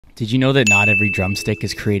Did you know that not every drumstick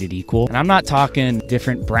is created equal? And I'm not talking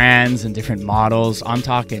different brands and different models. I'm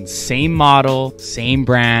talking same model, same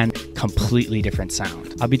brand, completely different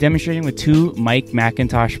sound. I'll be demonstrating with two Mike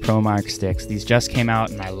McIntosh ProMark sticks. These just came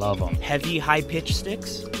out and I love them. Heavy, high-pitch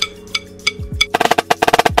sticks.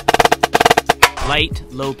 Light,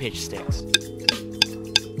 low-pitch sticks.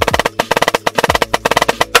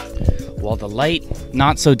 While the light,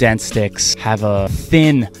 not so dense sticks have a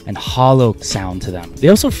thin and hollow sound to them. They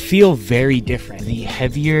also feel very different. The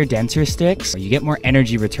heavier, denser sticks, you get more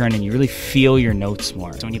energy return and you really feel your notes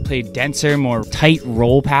more. So when you play denser, more tight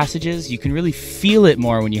roll passages, you can really feel it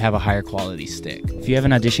more when you have a higher quality stick. If you have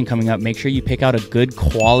an audition coming up, make sure you pick out a good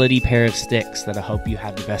quality pair of sticks that'll help you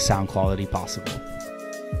have the best sound quality possible.